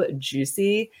so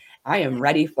juicy. I am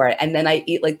ready for it. And then I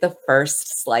eat like the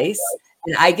first slice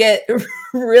and I get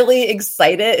really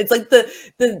excited. It's like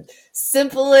the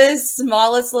simplest,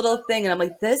 smallest little thing. And I'm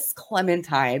like, this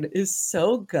clementine is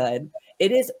so good.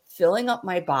 It is filling up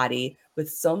my body with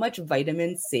so much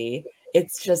vitamin C.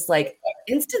 It's just like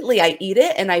instantly I eat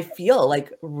it and I feel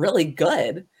like really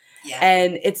good. Yeah.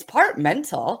 And it's part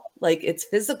mental, like it's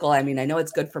physical. I mean, I know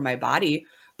it's good for my body,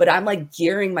 but I'm like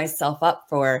gearing myself up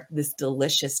for this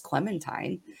delicious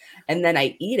clementine. And then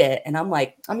I eat it and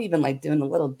I'm even like doing a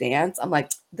little dance. I'm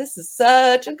like, this is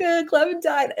such a good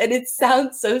clementine. And it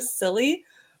sounds so silly,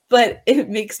 but it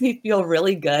makes me feel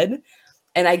really good.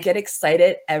 And I get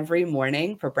excited every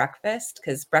morning for breakfast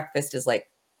because breakfast is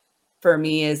like, for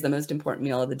me, is the most important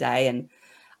meal of the day. And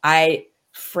I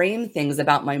frame things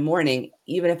about my morning,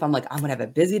 even if I'm like, I'm going to have a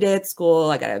busy day at school.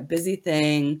 I got a busy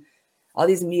thing, all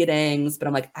these meetings, but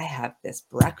I'm like, I have this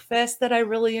breakfast that I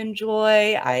really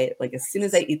enjoy. I like, as soon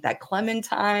as I eat that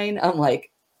clementine, I'm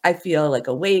like, I feel like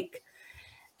awake.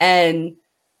 And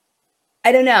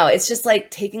I don't know. It's just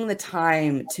like taking the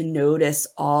time to notice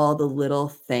all the little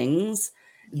things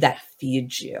that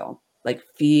feed you, like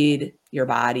feed your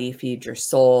body, feed your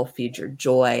soul, feed your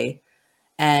joy.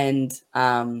 And,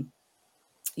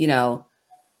 you know,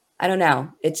 I don't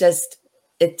know.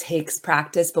 It takes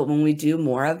practice. But when we do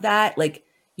more of that, like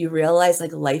you realize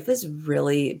like life is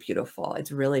really beautiful.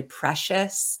 It's really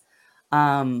precious.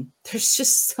 There's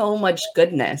just so much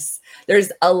goodness.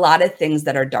 There's a lot of things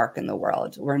that are dark in the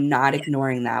world. We're not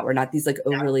ignoring that. We're not these like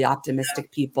overly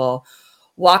optimistic people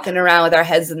walking around with our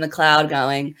heads in the cloud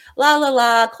going, la, la,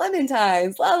 la,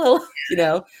 clementines, la, la,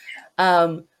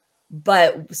 la,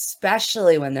 but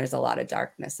especially when there's a lot of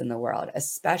darkness in the world,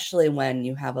 especially when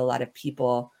you have a lot of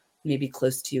people maybe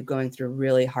close to you going through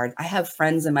really hard. I have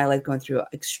friends in my life going through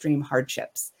extreme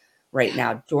hardships right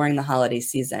now during the holiday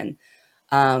season.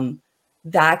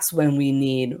 That's when we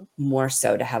need more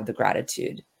so to have the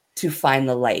gratitude, to find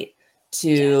the light,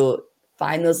 to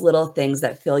find those little things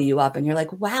that fill you up. And you're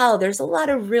like, wow, there's a lot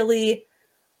of really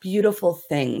beautiful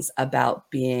things about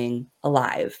being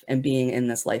alive and being in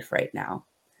this life right now.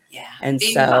 Yeah. And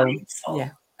being so,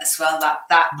 mindful as well,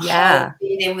 that whole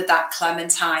being in with that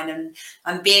clementine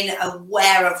and being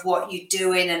aware of what you're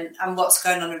doing and what's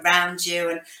going on around you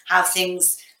and how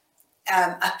things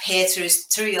appear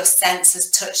through your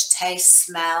senses, touch, taste,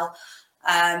 smell,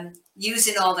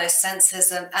 using all those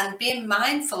senses and being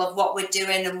mindful of what we're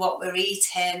doing and what we're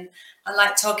eating. And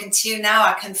like talking to you now,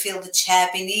 I can feel the chair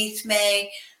beneath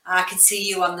me. I can see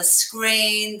you on the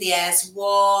screen. The air's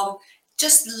warm.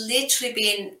 Just literally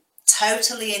being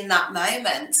totally in that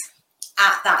moment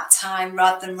at that time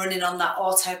rather than running on that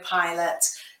autopilot.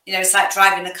 You know, it's like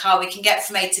driving a car. We can get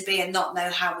from A to B and not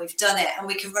know how we've done it. And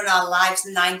we can run our lives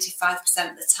 95%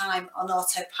 of the time on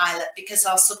autopilot because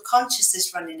our subconscious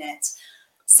is running it.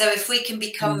 So if we can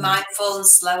become mindful and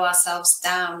slow ourselves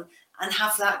down and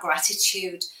have that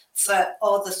gratitude for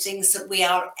all the things that we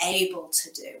are able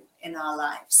to do in our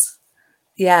lives.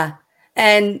 Yeah.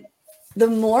 And the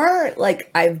more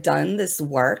like I've done this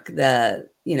work,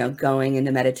 going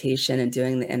into meditation and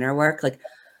doing the inner work, like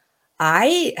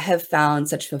I have found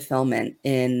such fulfillment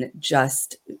in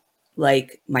just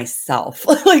like myself,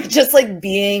 like just like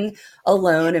being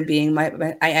alone and being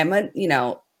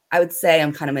I would say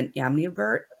I'm kind of an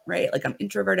ambivert, right? Like I'm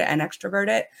introverted and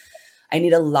extroverted. I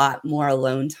need a lot more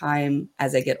alone time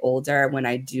as I get older when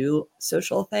I do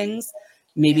social things,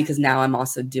 maybe because now I'm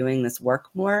also doing this work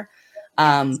more.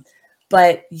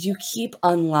 But you keep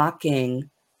unlocking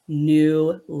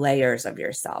new layers of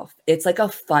yourself. It's like a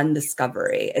fun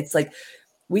discovery. It's like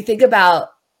we think about,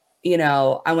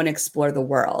 I want to explore the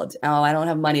world. Oh, I don't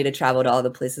have money to travel to all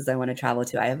the places I want to travel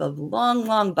to. I have a long,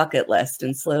 long bucket list,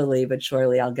 and slowly but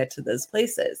surely I'll get to those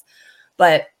places.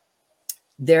 But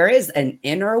there is an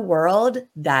inner world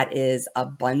that is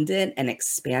abundant and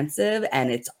expansive,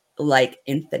 and it's like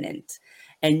infinite.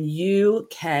 And you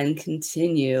can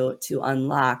continue to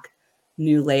unlock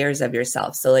new layers of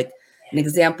yourself. So like an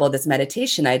example, this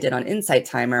meditation I did on Insight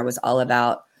Timer was all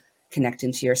about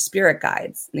connecting to your spirit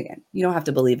guides. And again, you don't have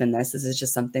to believe in this. This is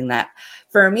just something that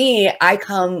for me, I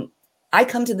come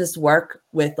to this work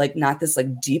with like not this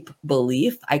like deep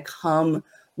belief. I come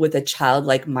with a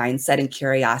childlike mindset and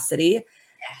curiosity.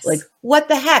 Yes. Like, what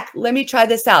the heck? Let me try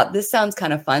this out. This sounds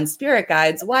kind of fun. Spirit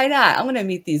guides. Why not? I'm going to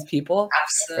meet these people.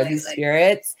 Absolutely. Or these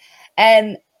spirits.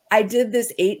 And I did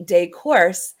this 8-day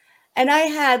course, and I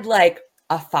had like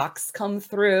a fox come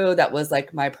through that was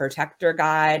like my protector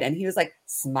guide. And he was like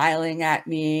smiling at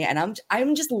me. And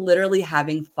I'm just literally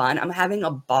having fun. I'm having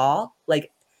a ball, like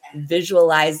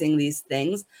visualizing these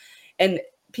things. And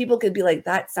people could be like,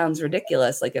 that sounds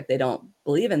ridiculous. Like if they don't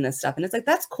believe in this stuff. And it's like,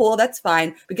 that's cool. That's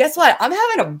fine. But guess what? I'm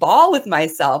having a ball with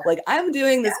myself. Like I'm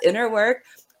doing this inner work.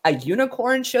 A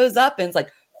unicorn shows up and it's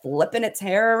like flipping its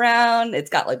hair around. It's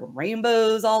got like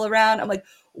rainbows all around. I'm like,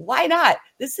 why not?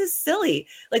 This is silly.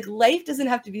 Like life doesn't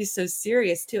have to be so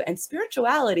serious too. And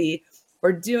spirituality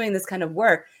or doing this kind of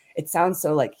work, it sounds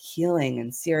so like healing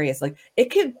and serious. Like it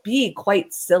could be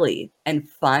quite silly and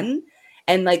fun.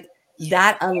 And like,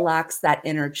 that unlocks that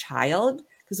inner child.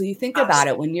 Because when you think about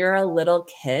it, when you're a little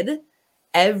kid,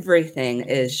 everything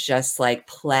is just like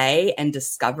play and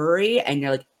discovery. And you're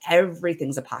like,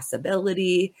 everything's a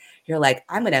possibility. You're like,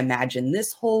 I'm going to imagine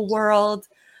this whole world.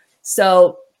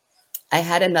 So I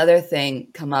had another thing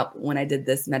come up when I did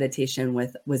this meditation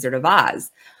with Wizard of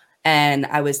Oz. And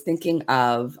I was thinking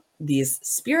of these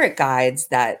spirit guides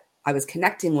that I was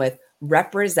connecting with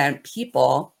represent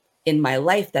people in my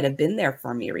life that have been there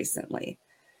for me recently.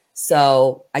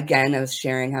 So again, I was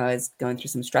sharing how I was going through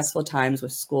some stressful times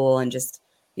with school and just,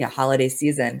 holiday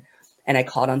season. And I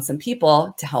called on some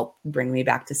people to help bring me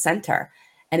back to center.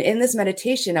 And in this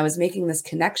meditation, I was making this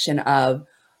connection of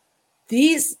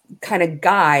these kind of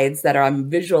guides that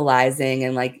I'm visualizing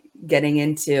and like getting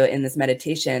into in this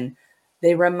meditation.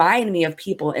 They remind me of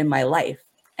people in my life.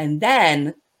 And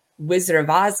then Wizard of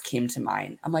Oz came to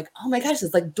mind. I'm like, oh my gosh,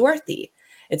 it's like Dorothy.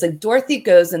 It's like Dorothy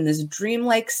goes in this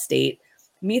dreamlike state,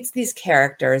 meets these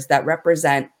characters that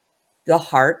represent the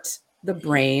heart, the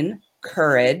brain,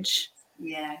 courage,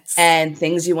 and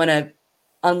things you want to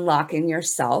unlock in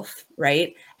yourself,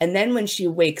 right? And then when she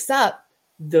wakes up,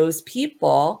 those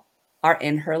people are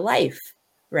in her life,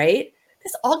 right?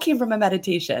 This all came from a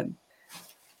meditation.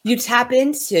 You tap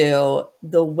into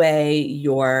the way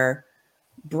your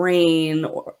brain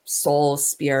or soul,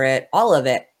 spirit, all of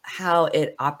it, how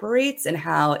it operates and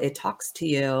how it talks to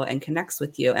you and connects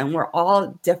with you. And we're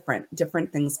all different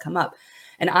things come up.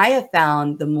 And I have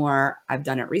found the more I've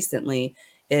done it recently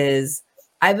is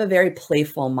I have a very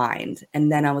playful mind.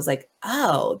 And then I was like,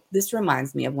 oh, this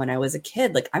reminds me of when I was a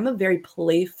kid. Like I'm a very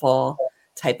playful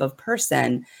type of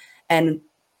person. And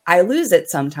I lose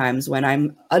it sometimes when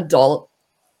I'm adulting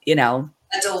in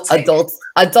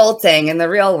the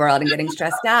real world and getting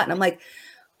stressed out. And I'm like,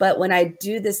 but when I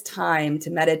do this time to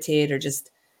meditate or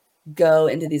just go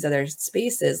into these other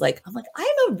spaces, like, I'm like,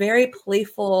 I'm a very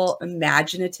playful,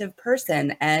 imaginative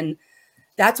person. And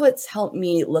that's what's helped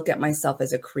me look at myself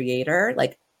as a creator.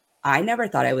 Like, I never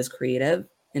thought I was creative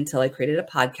until I created a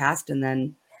podcast. And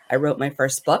then I wrote my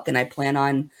first book, and I plan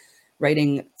on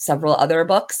writing several other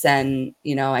books. And,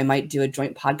 I might do a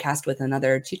joint podcast with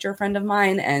another teacher friend of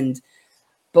mine. And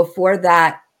before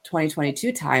that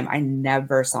 2022 time, I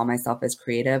never saw myself as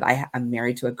creative. I'm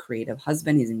married to a creative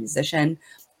husband. He's a musician.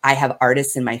 I have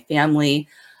artists in my family.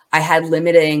 I had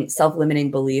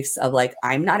self-limiting beliefs of like,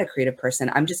 I'm not a creative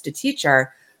person. I'm just a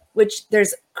teacher, which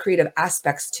there's creative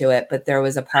aspects to it. But there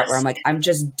was a part where I'm like, I'm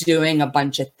just doing a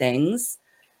bunch of things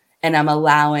and I'm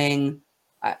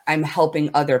helping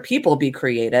other people be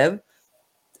creative.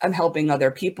 I'm helping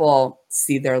other people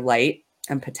see their light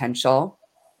and potential.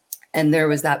 And there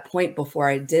was that point before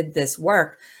I did this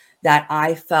work that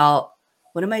I felt,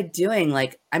 what am I doing?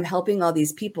 Like, I'm helping all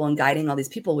these people and guiding all these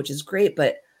people, which is great,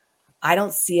 but I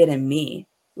don't see it in me.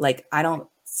 Like, I don't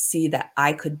see that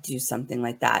I could do something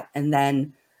like that. And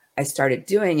then I started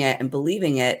doing it and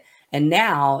believing it. And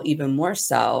now, even more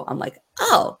so, I'm like,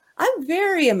 oh, I'm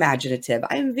very imaginative.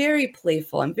 I'm very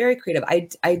playful. I'm very creative.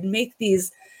 I make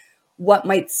these what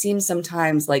might seem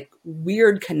sometimes like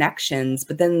weird connections,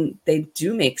 but then they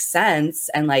do make sense.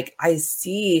 And like, I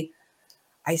see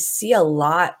a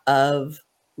lot of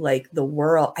like the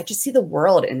world. I just see the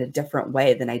world in a different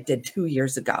way than I did 2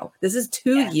 years ago. This is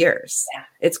 2 years. Yeah.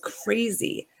 It's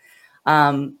crazy.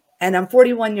 And I'm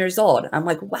 41 years old. I'm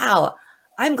like, wow,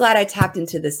 I'm glad I tapped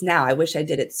into this now. I wish I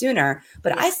did it sooner,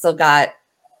 but I still got,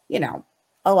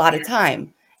 a lot of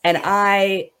time. And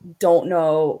I don't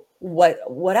know what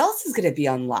else is going to be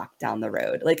unlocked down the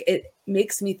road. Like, it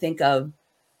makes me think of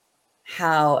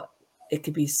how it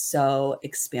could be so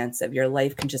expansive. Your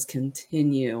life can just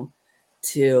continue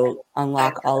to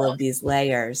unlock all of these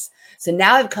layers. So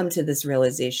now I've come to this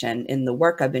realization in the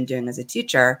work I've been doing as a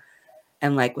teacher,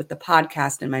 and like with the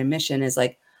podcast, and my mission is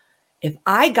like, if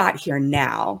I got here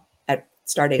now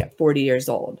starting at 40 years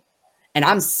old, and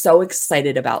I'm so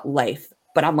excited about life,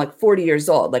 but I'm like 40 years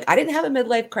old. Like, I didn't have a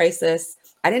midlife crisis.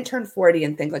 I didn't turn 40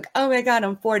 and think like, oh my God,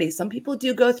 I'm 40. Some people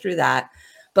do go through that.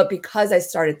 But because I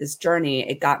started this journey,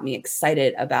 it got me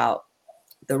excited about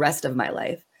the rest of my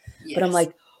life. Yes. But I'm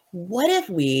like, what if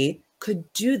we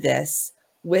could do this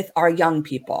with our young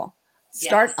people?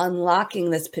 Start unlocking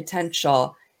this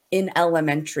potential in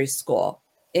elementary school,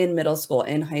 in middle school,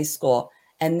 in high school.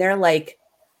 And they're like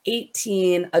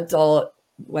 18, adult,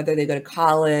 whether they go to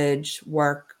college,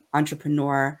 work,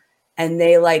 entrepreneur, and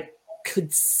they like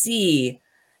could see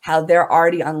how they're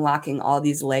already unlocking all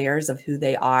these layers of who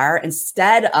they are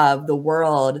instead of the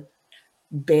world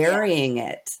burying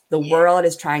it. The world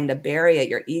is trying to bury it.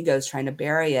 Your ego is trying to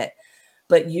bury it.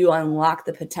 But you unlock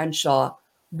the potential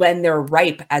when they're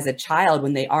ripe as a child,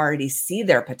 when they already see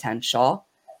their potential.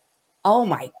 Oh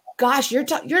my gosh, you're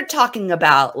talking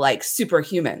about like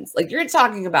superhumans. Like, you're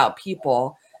talking about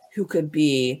people who could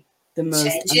be the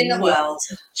most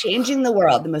changing the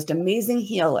world, the most amazing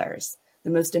healers, the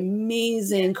most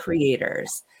amazing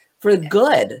creators for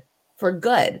good.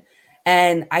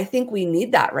 And I think we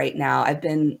need that right now. I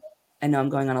know I'm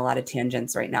going on a lot of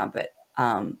tangents right now, but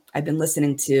I've been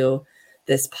listening to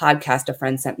this podcast a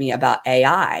friend sent me about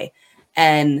AI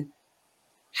and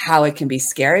how it can be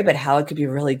scary, but how it could be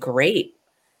really great.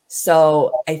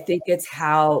 So I think it's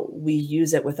how we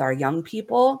use it with our young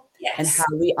people and how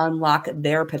we unlock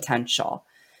their potential.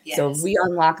 So if we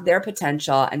unlock their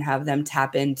potential and have them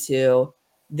tap into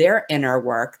their inner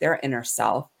work, their inner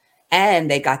self,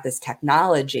 and they got this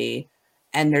technology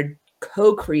and they're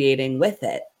co-creating with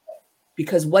it,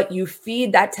 because what you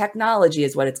feed that technology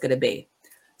is what it's going to be.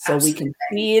 So we can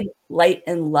feed light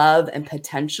and love and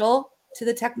potential to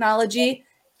the technology.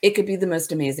 It could be the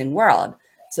most amazing world.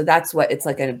 So that's what it's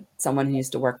like. Someone who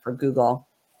used to work for Google,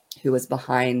 who was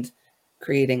behind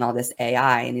creating all this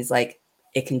AI. And he's like,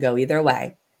 it can go either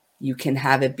way. You can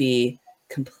have it be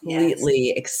completely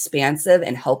expansive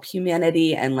and help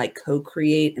humanity and like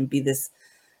co-create and be this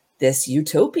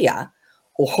utopia,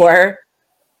 or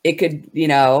it could, be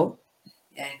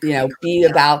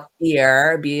about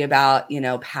fear, be about,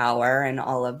 power and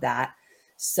all of that.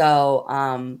 So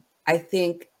I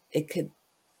think it could,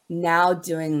 now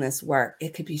doing this work,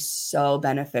 it could be so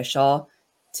beneficial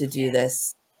to do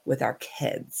this with our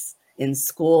kids in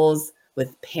schools,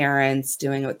 with parents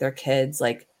doing it with their kids.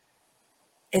 Like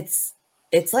it's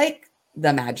like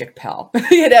the magic pill.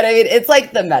 You know what I mean? It's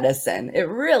like the medicine. It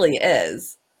really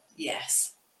is.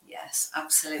 Yes,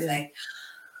 absolutely. Yeah.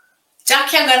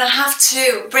 Jackie, I'm going to have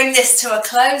to bring this to a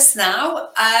close now.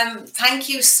 Thank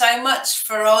you so much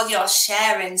for all your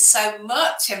sharing, so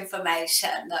much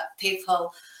information that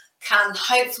people can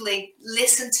hopefully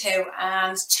listen to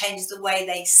and change the way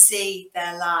they see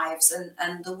their lives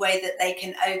and the way that they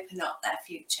can open up their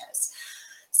futures.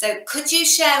 So could you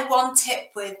share one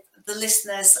tip with the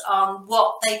listeners on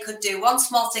what they could do, one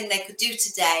small thing they could do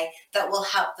today that will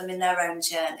help them in their own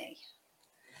journey?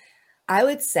 I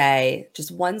would say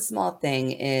just one small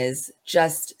thing is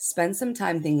just spend some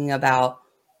time thinking about,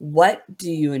 what do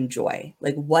you enjoy?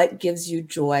 Like, what gives you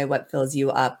joy? What fills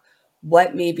you up?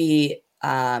 What maybe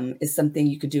is something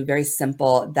you could do very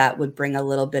simple that would bring a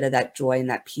little bit of that joy and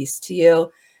that peace to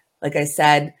you? Like I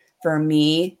said, for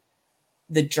me,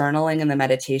 the journaling and the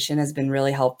meditation has been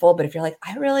really helpful. But if you're like,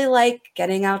 I really like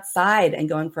getting outside and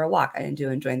going for a walk, I do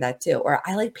enjoy that too. Or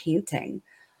I like painting.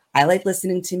 I like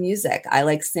listening to music. I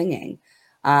like singing.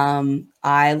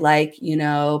 I like,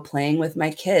 playing with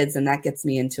my kids, and that gets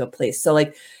me into a place. So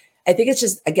like, I think it's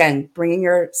just, again, bringing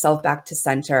yourself back to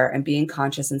center and being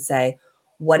conscious and say,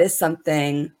 what is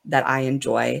something that I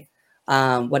enjoy?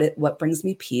 What brings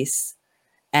me peace?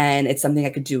 And it's something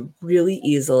I could do really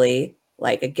easily.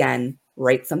 Like, again,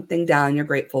 write something down you're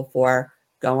grateful for,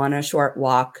 go on a short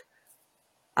walk,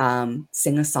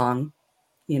 sing a song,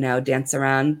 dance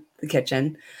around the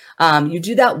kitchen. You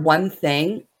do that one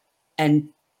thing and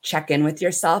check in with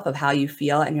yourself of how you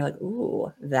feel. And you're like,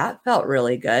 ooh, that felt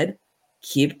really good.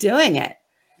 Keep doing it,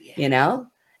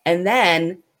 and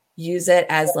then use it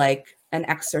as like an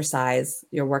exercise.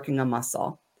 You're working a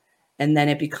muscle. And then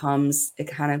it kind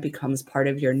of becomes part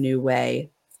of your new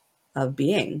way of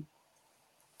being.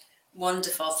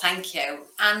 Wonderful. Thank you.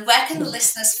 And where can the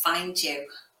listeners find you?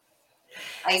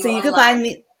 Are you so you can find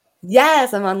me.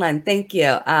 Yes, I'm online. Thank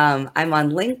you. I'm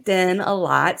on LinkedIn a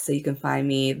lot, so you can find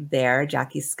me there,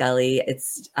 Jackie Scully.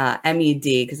 It's MED,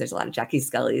 because there's a lot of Jackie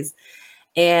Scullys.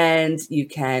 And you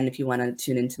can, if you want to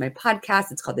tune into my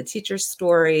podcast, it's called The Teacher's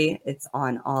Story. It's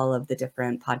on all of the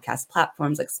different podcast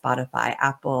platforms like Spotify,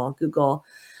 Apple, Google.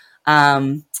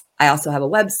 I also have a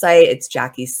website. It's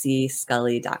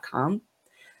JackieCScully.com.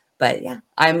 But yeah,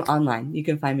 I'm online. You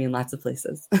can find me in lots of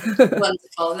places.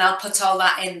 Wonderful. And I'll put all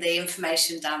that in the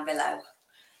information down below.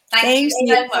 Thank you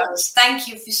so much. Thank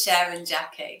you for sharing,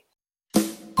 Jackie.